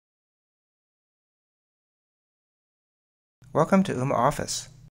Welcome to Ooma Office.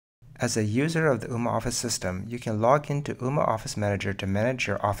 As a user of the Ooma Office system, you can log into Ooma Office Manager to manage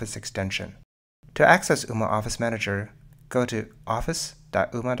your Office extension. To access Ooma Office Manager, go to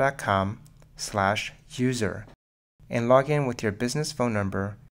office.ooma.com/user and log in with your business phone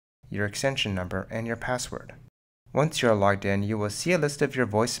number, your extension number, and your password. Once you're logged in, you will see a list of your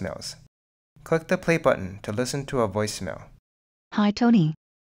voicemails. Click the play button to listen to a voicemail. Hi, Tony.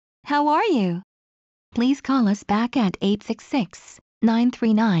 How are you? Please call us back at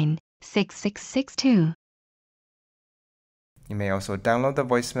 866-939-6662. You may also download the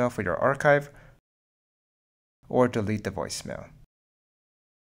voicemail for your archive or delete the voicemail.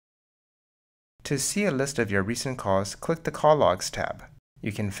 To see a list of your recent calls, click the Call Logs tab.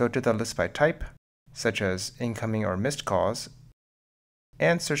 You can filter the list by type, such as incoming or missed calls,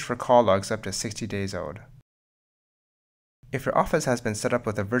 and search for call logs up to 60 days old. If your office has been set up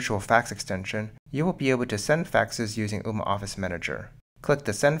with a virtual fax extension, you will be able to send faxes using Ooma Office Manager. Click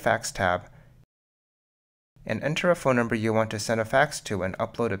the Send Fax tab and enter a phone number you want to send a fax to and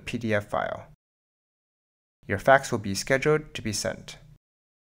upload a PDF file. Your fax will be scheduled to be sent.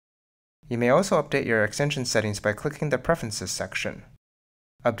 You may also update your extension settings by clicking the Preferences section.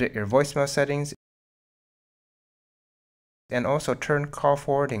 Update your voicemail settings and also turn call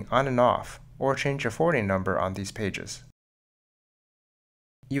forwarding on and off or change your forwarding number on these pages.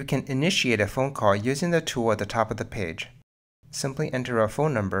 You can initiate a phone call using the tool at the top of the page. Simply enter a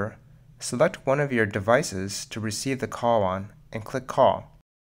phone number, select one of your devices to receive the call on, and click Call.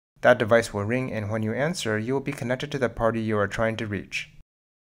 That device will ring, and when you answer, you will be connected to the party you are trying to reach.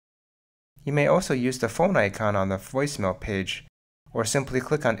 You may also use the phone icon on the voicemail page, or simply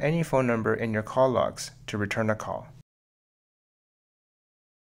click on any phone number in your call logs to return a call.